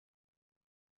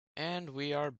And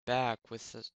we are back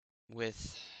with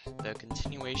the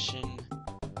continuation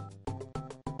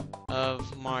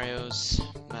of Mario's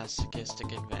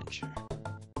masochistic adventure.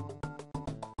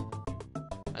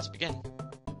 Let's begin.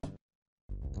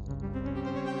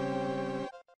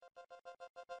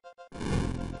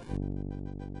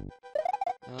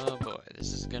 Oh boy,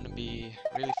 this is gonna be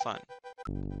really fun.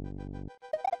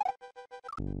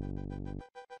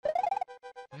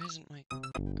 Why isn't my...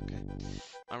 Okay.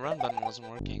 My run button wasn't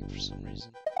working for some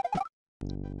reason.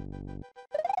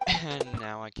 And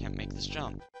now I can't make this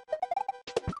jump.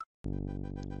 I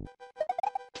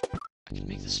could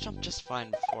make this jump just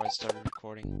fine before I started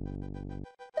recording.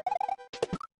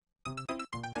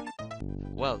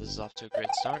 Well, this is off to a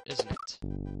great start, isn't it?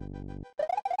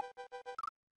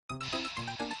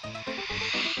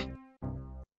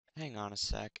 Hang on a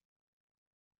sec.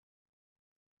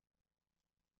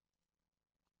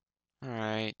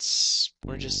 Alright,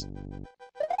 we're just...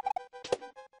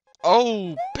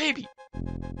 Oh, baby!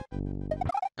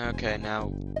 Okay,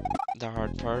 now, the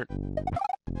hard part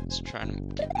is trying to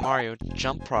get Mario to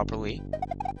jump properly.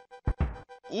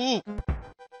 Ooh!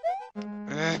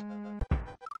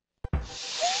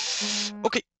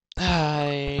 Okay.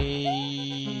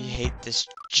 I hate this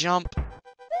jump.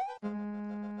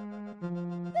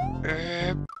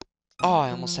 Oh,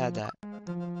 I almost had that.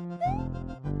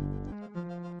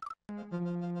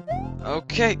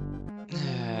 Okay.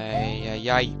 Ay, ay,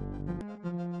 ay.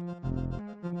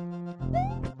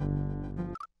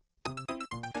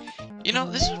 You know,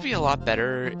 this would be a lot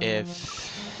better if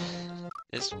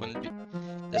this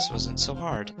wasn't so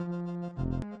hard.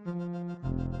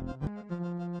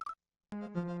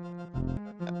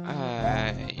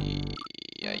 Ay,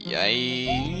 ay, ay.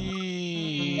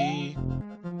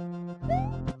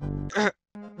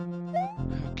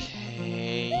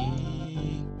 Okay.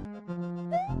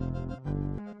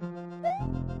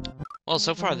 Well,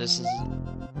 so far this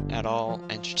isn't at all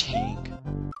entertaining.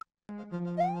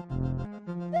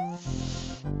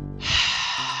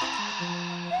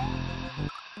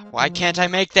 Why can't I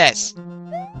make this? You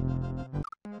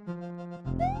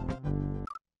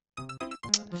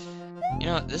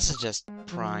know what, this is just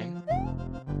prime.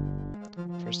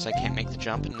 First I can't make the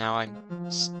jump, and now I'm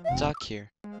stuck here.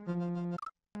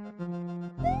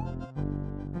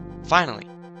 Finally!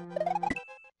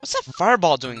 What's that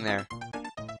fireball doing there?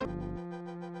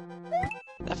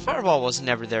 That fireball was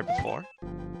never there before.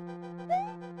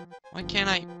 Why can't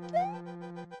I...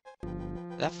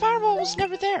 That fireball was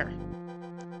never there.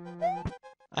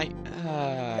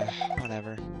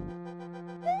 Whatever.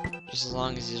 Just as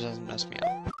long as he doesn't mess me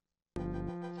up.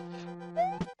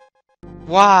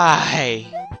 Why?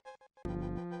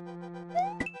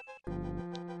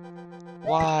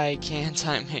 Why can't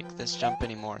I make this jump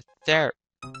anymore? There.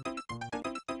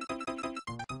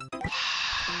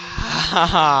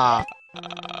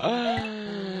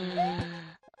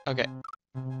 Okay.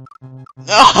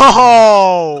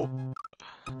 No!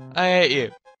 I hate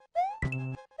you.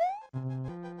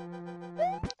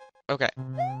 Okay.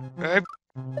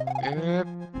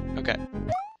 Okay.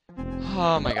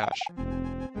 Oh my gosh.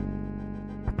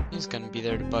 He's gonna be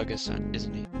there to bug us,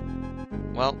 isn't he?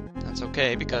 Well, that's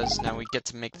okay, because now we get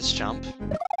to make this jump.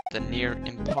 The near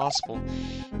impossible.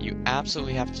 You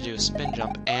absolutely have to do a spin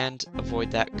jump and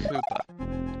avoid that Koopa.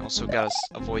 You also gotta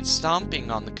avoid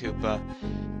stomping on the Koopa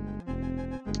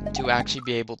to actually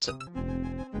be able to...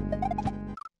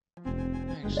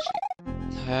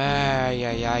 Ay,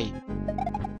 ay, ay.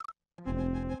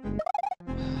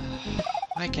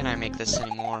 Why can't I make this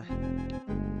anymore?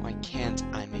 Why can't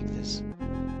I make this?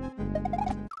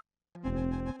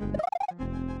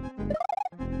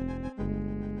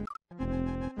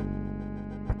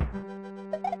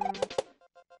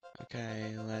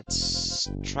 Okay, let's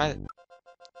try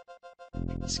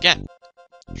this again.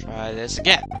 Try this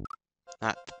again.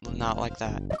 Not like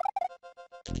that.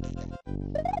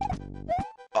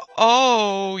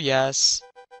 Oh, yes.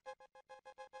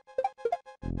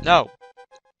 No.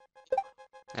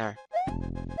 There.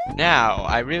 Now,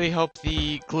 I really hope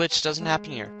the glitch doesn't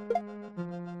happen here.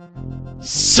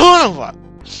 Son of a...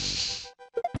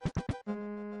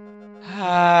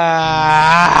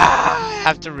 I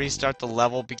have to restart the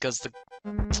level because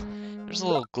there's a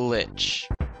little glitch.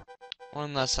 Or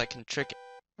unless I can trick it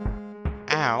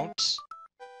out.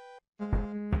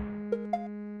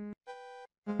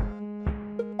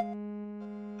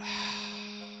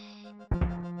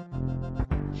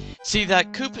 See,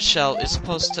 that Koopa shell is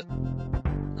supposed to...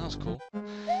 That was cool.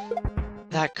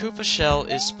 That Koopa shell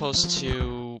is supposed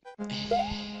to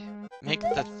make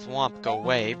the thwomp go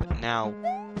away, but now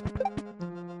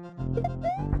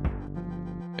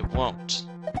it won't.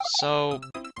 So,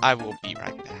 I will be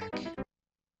right back.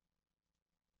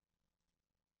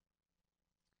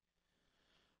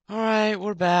 Alright,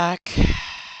 we're back.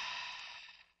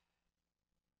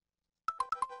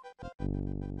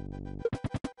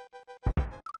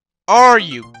 Are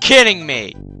you kidding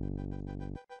me?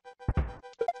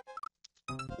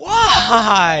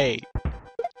 Why?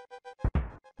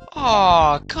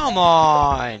 Oh, come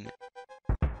on.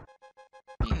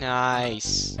 Be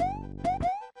nice.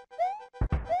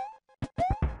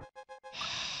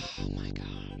 Oh my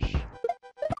gosh.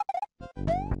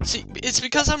 See, it's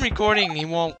because I'm recording, he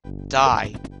won't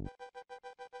die.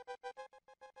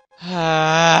 I'll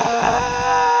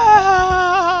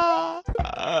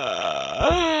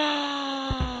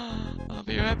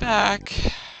be right back.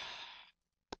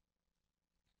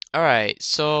 Alright,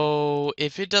 so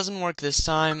if it doesn't work this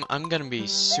time, I'm gonna be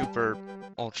super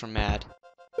ultra mad.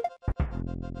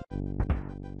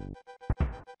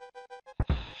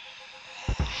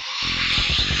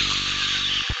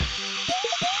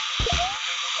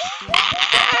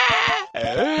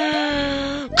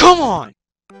 Come on!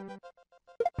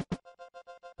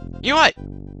 You know what?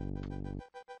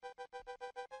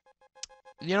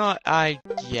 You know what?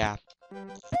 Yeah.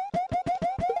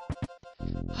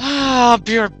 I'll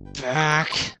be right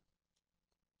back.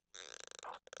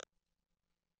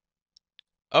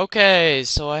 Okay,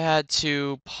 so I had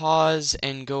to pause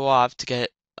and go off to get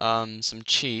some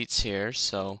cheats here,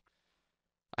 so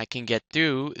I can get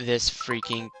through this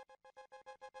freaking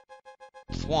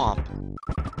swamp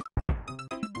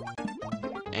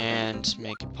and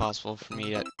make it possible for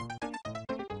me to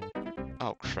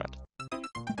crud.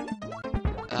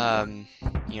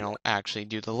 You know, actually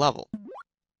do the level.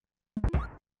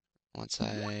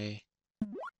 Okay.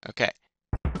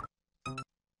 Let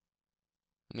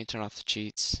me turn off the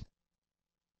cheats.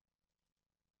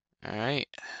 Alright.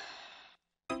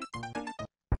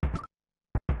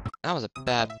 That was a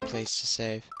bad place to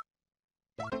save.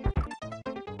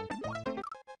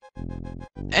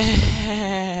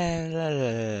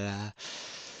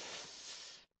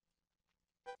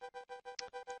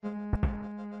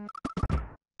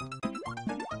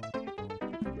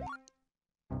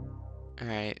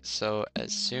 Alright, so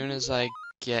as soon as I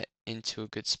get into a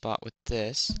good spot with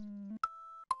this.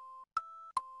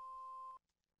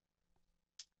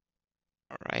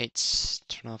 Alright,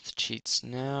 turn off the cheats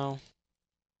now.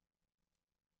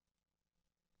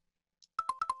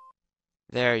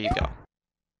 There you go.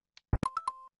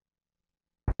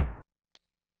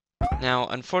 Now,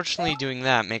 unfortunately, doing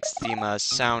that makes the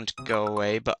sound go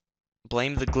away, but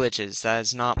blame the glitches. That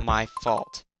is not my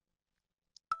fault.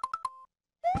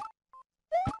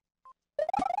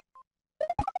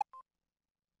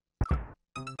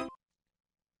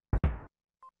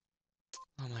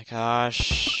 Oh my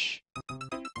gosh.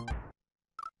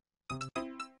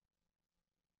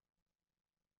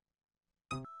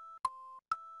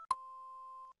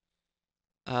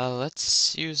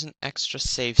 Let's use an extra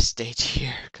save state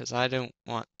here, because I don't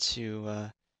want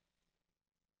to,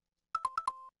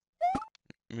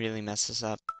 really mess this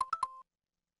up.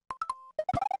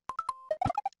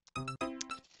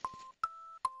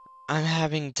 I'm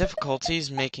having difficulties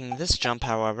making this jump,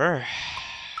 however.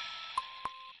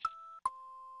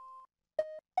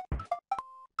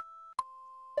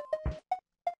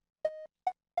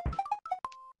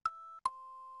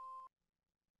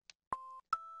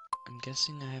 I'm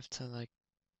guessing I have to, like,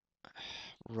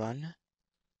 run?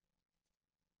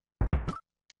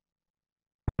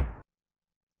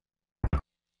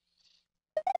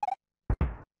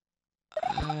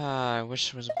 I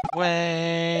wish there was a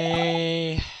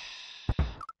way.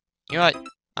 You know what?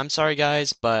 I'm sorry,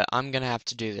 guys, but I'm gonna have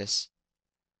to do this.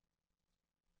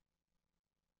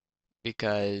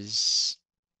 Because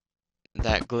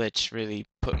that glitch really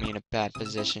put me in a bad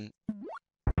position.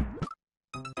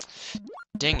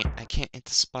 Dang it, I can't hit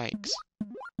the spikes.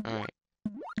 Alright.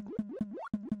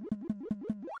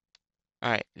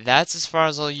 Alright, that's as far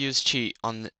as I'll use cheats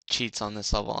on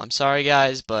this level. I'm sorry,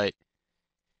 guys, but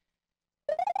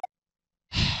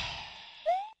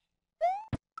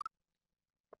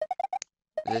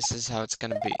this is how it's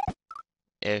gonna be.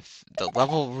 If the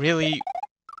level really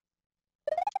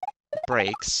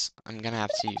breaks, I'm gonna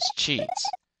have to use cheats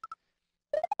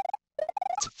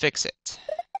to fix it.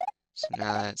 So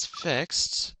now that it's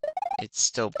fixed, it's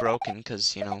still broken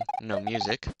because, you know, no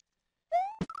music.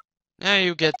 Now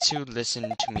you get to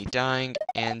listen to me dying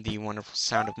and the wonderful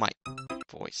sound of my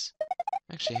voice. I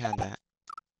actually had that.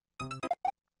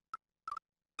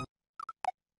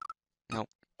 Nope,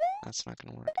 that's not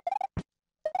gonna work.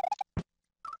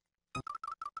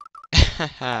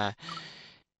 Haha.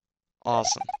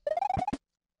 Awesome.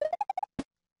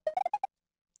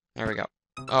 There we go.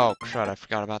 Oh, crud, I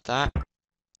forgot about that.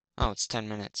 Oh, it's 10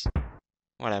 minutes.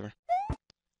 Whatever.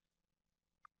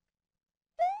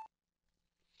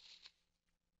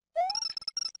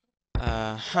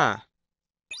 Uh-huh.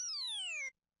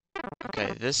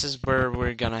 Okay, this is where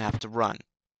we're gonna have to run.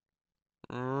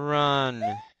 Run.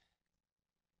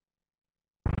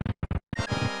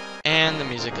 And the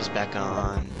music is back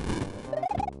on.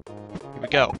 Here we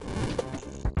go.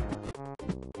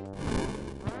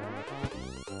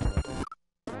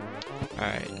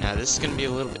 Alright, now this is gonna be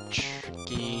a little bit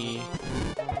tricky.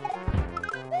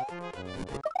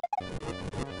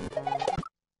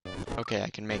 Okay, I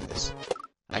can make this.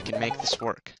 I can make this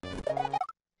work.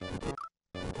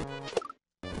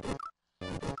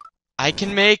 I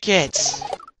can make it!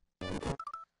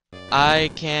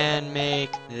 I can make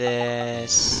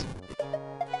this.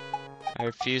 I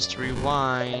refuse to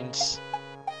rewind.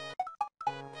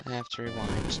 I have to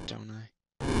rewind, don't I?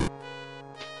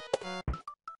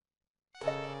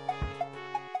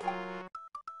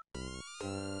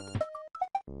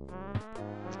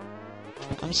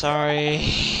 I'm sorry.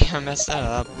 I messed that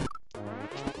up.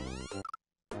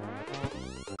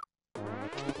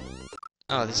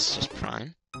 Oh, this is just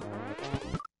Prime.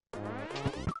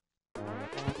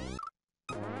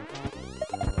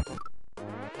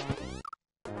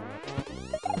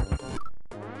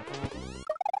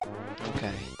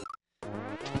 Okay.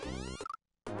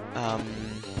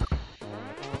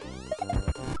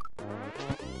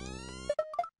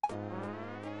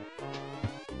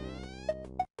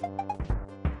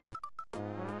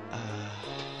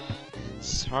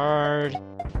 It's hard.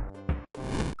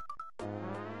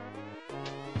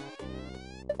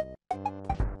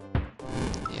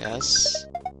 Yes.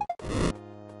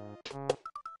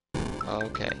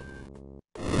 Okay.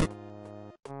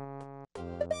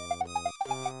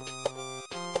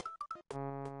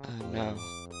 No.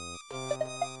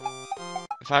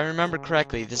 If I remember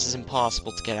correctly, this is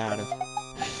impossible to get out of.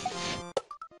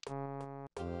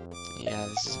 Yeah,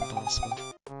 this is impossible.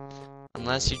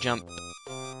 Unless you jump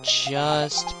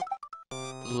just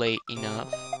late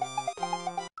enough.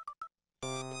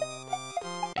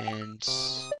 And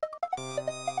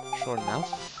short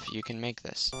enough, you can make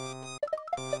this.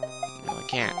 No, I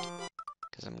can't.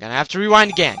 Because I'm gonna have to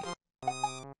rewind again.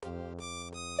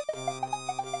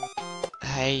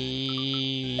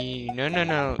 Hey, no, no,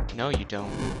 no. No, you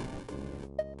don't.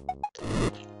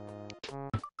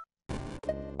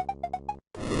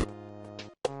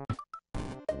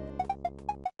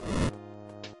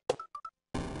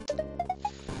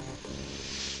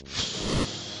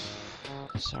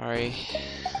 Sorry.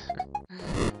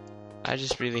 I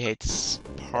just really hate this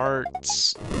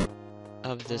parts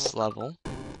of this level.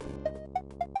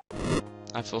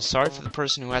 I feel sorry for the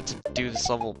person who had to do this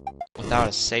level without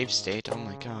a save state. Oh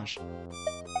my gosh.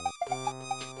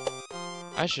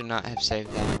 I should not have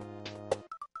saved that.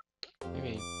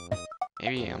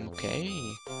 Maybe I'm okay?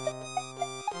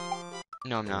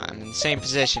 No, I'm not. I'm in the same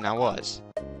position I was.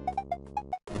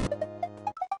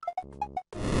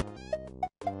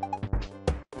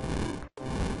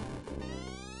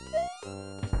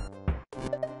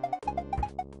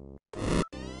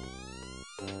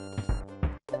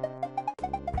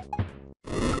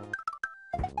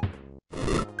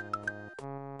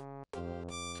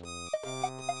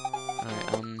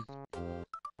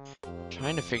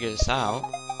 Trying to figure this out.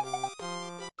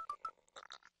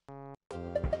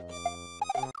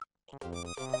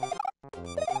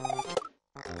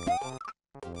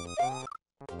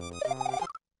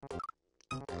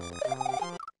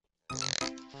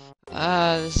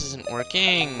 This isn't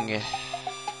working.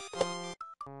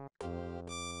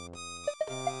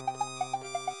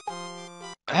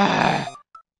 I'm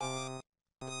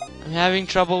having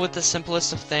trouble with the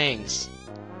simplest of things.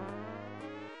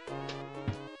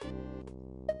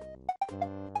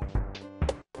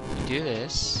 Do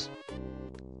this.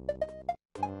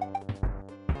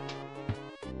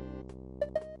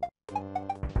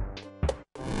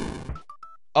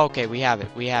 Okay, we have it.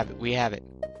 We have it. We have it.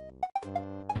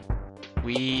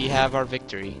 We have our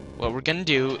victory. What we're gonna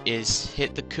do is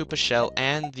hit the Koopa shell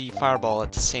and the fireball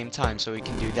at the same time, so we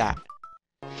can do that.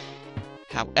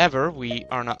 However, we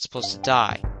are not supposed to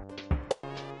die.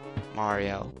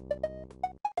 Mario.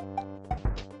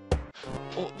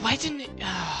 Oh, why didn't it...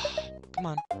 come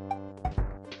on.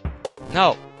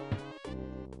 No!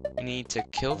 We need to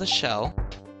kill the shell.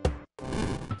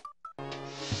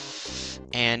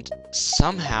 And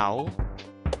somehow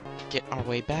get our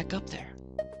way back up there.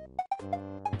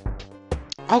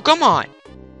 Oh, come on!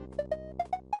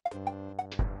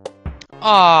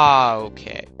 Ah,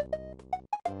 okay.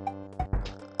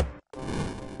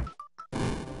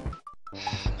 Oh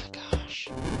my gosh.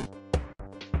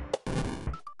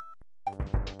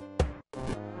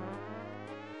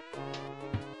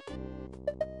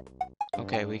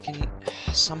 Okay, we can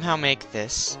somehow make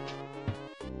this.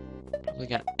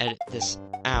 probably gonna edit this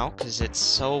out because it's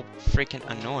so freaking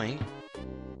annoying.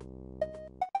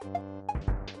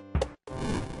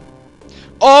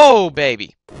 Oh,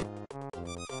 baby!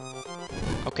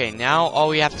 Okay, now all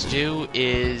we have to do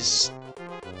is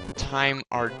time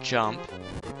our jump.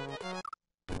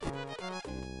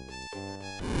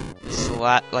 This is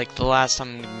like the last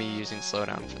time I'm gonna be using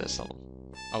slowdown for this level.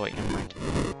 Oh wait, never mind.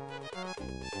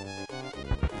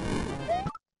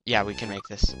 Yeah, we can make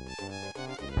this.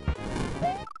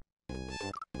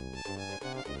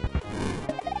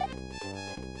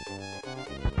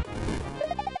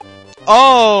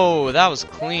 Oh, that was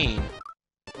clean.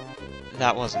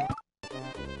 That wasn't.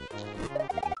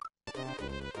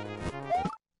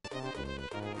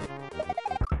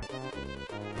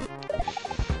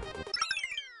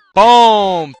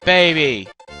 Boom, baby!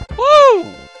 Woo!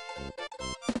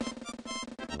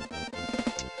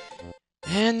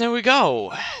 And there we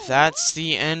go. That's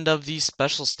the end of the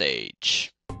special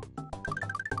stage.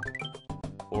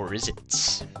 Or is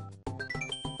it?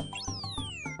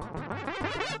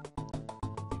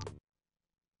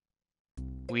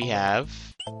 We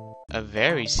have a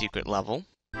very secret level.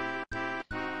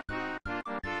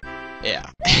 Yeah.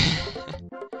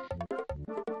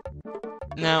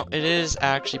 Now, it is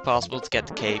actually possible to get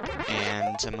the cape,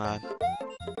 and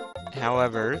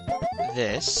however,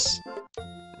 this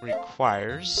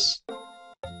requires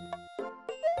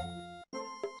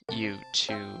you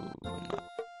to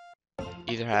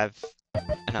either have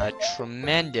a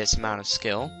tremendous amount of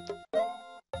skill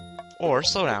or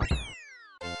slow down.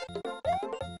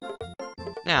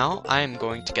 Now, I am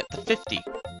going to get the 50.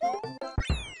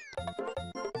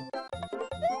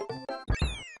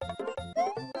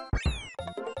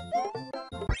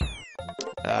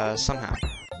 Somehow.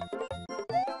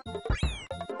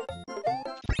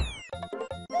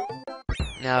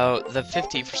 Now, the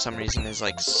 50 for some reason is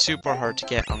like super hard to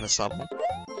get on this level,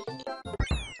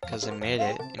 because I made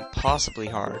it impossibly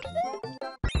hard.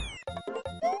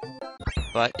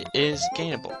 But it is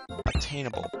gainable,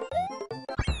 obtainable,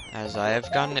 as I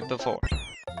have gotten it before.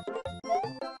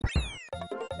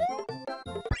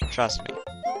 Trust me.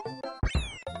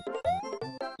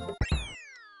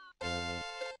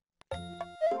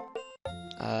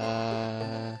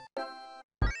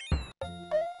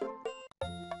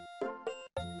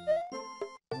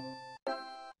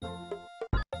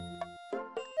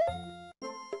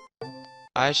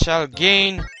 I shall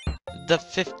gain the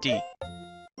 50.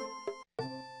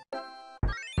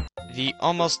 The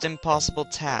almost impossible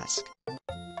task.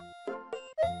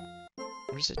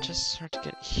 Or is it just hard to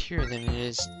get here than it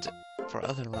is for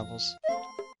other levels?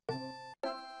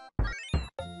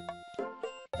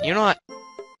 You know what?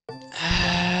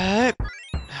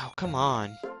 Oh, come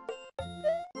on.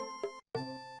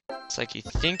 It's like you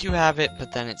think you have it,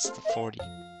 but then it's the 40.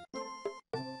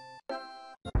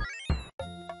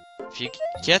 If you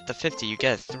get the 50, you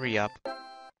get a 3 up,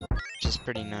 which is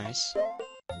pretty nice.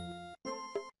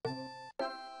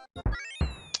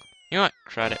 You know what?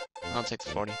 Credit. I'll take the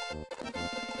 40.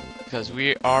 Because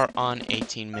we are on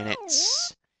 18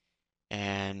 minutes.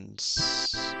 And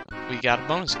we got a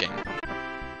bonus game.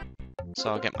 So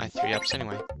I'll get my 3 ups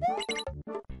anyway.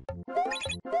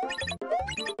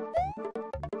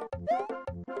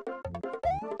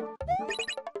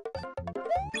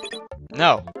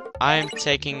 No, I'm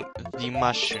taking the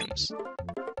mushrooms.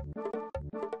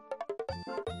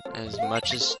 As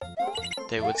much as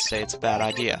they would say it's a bad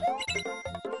idea.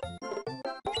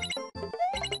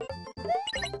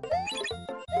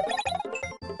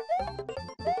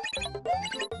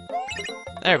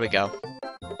 There we go.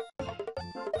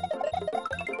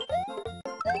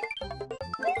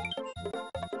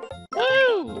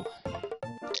 Woo!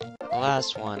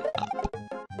 Last one up.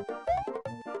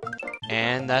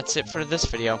 And that's it for this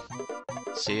video.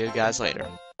 See you guys later.